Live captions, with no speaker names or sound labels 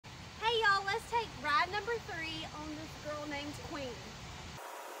take ride number 3 on this girl named Queen.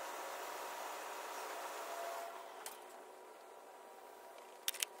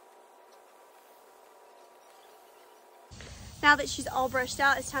 Now that she's all brushed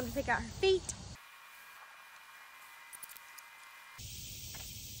out, it's time to pick out her feet.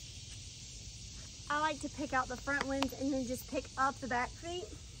 I like to pick out the front ones and then just pick up the back feet.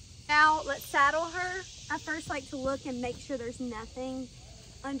 Now let's saddle her. I first like to look and make sure there's nothing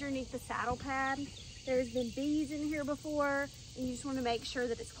underneath the saddle pad. There's been bees in here before, and you just want to make sure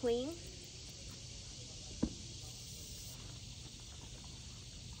that it's clean.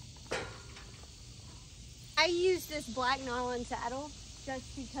 I use this black nylon saddle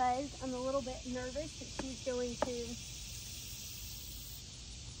just because I'm a little bit nervous that she's going to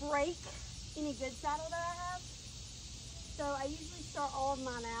break any good saddle that I have. So I usually start all of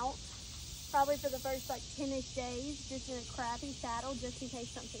mine out, probably for the first like 10-ish days, just in a crappy saddle, just in case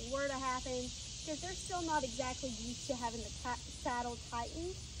something were to happen, because they're still not exactly used to having the saddle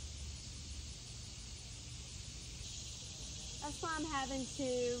tightened. That's why I'm having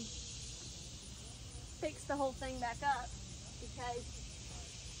to fix the whole thing back up, because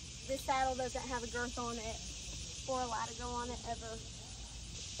this saddle doesn't have a girth on it or a latigo on it ever.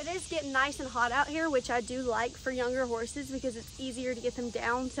 It is getting nice and hot out here, which I do like for younger horses because it's easier to get them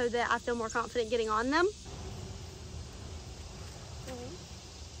down so that I feel more confident getting on them.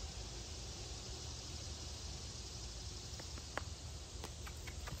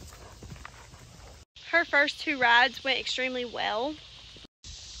 Her first 2 rides went extremely well,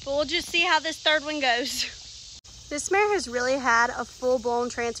 but we'll just see how this third one goes. This mare has really had a full-blown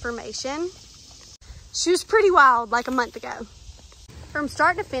transformation. She was pretty wild like a month ago. From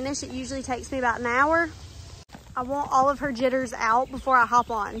start to finish, it usually takes me about an hour. I want all of her jitters out before I hop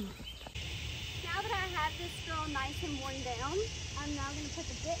on. Now that I have this girl nice and worn down, I'm now going to put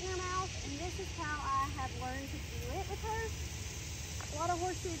the bit in her mouth, and this is how I have learned to do it with her. A lot of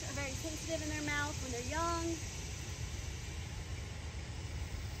horses are very sensitive in their mouth when they're young.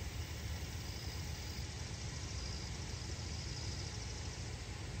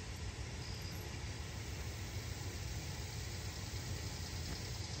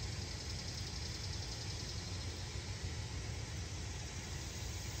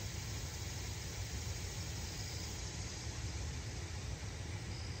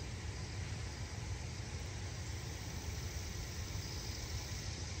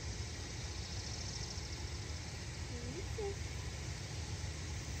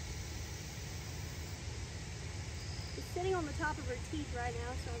 Sitting on the top of her teeth right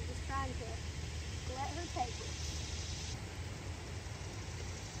now, so I'm just trying to let her take it.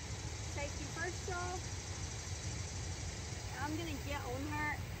 Safety first off. I'm gonna get on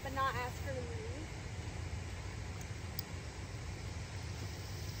her, but not ask her to move.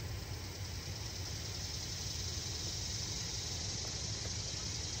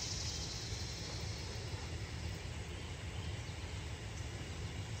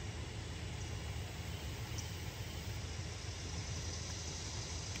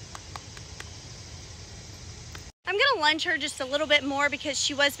 I'm gonna lunge her just a little bit more because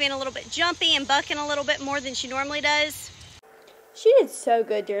she was being a little bit jumpy and bucking a little bit more than she normally does. She did so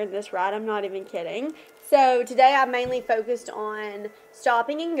good during this ride, I'm not even kidding. So today I mainly focused on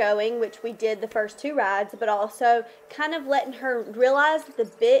stopping and going, which we did the first 2 rides, but also kind of letting her realize that the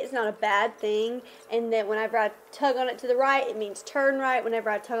bit is not a bad thing, and that whenever I tug on it to the right, it means turn right. Whenever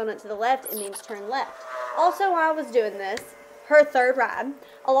I tug on it to the left, it means turn left. Also, while I was doing this, her 3rd ride,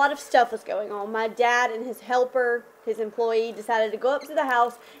 a lot of stuff was going on. My dad and his helper, his employee, decided to go up to the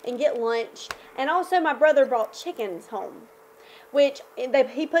house and get lunch, and also my brother brought chickens home, which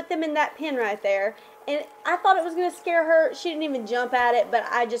he put them in that pen right there, and I thought it was going to scare her. She didn't even jump at it, but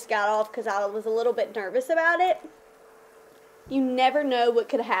I just got off because I was a little bit nervous about it. You never know what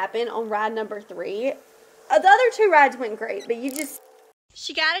could happen on ride number 3. The other 2 rides went great, but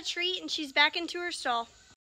she got a treat and she's back into her stall.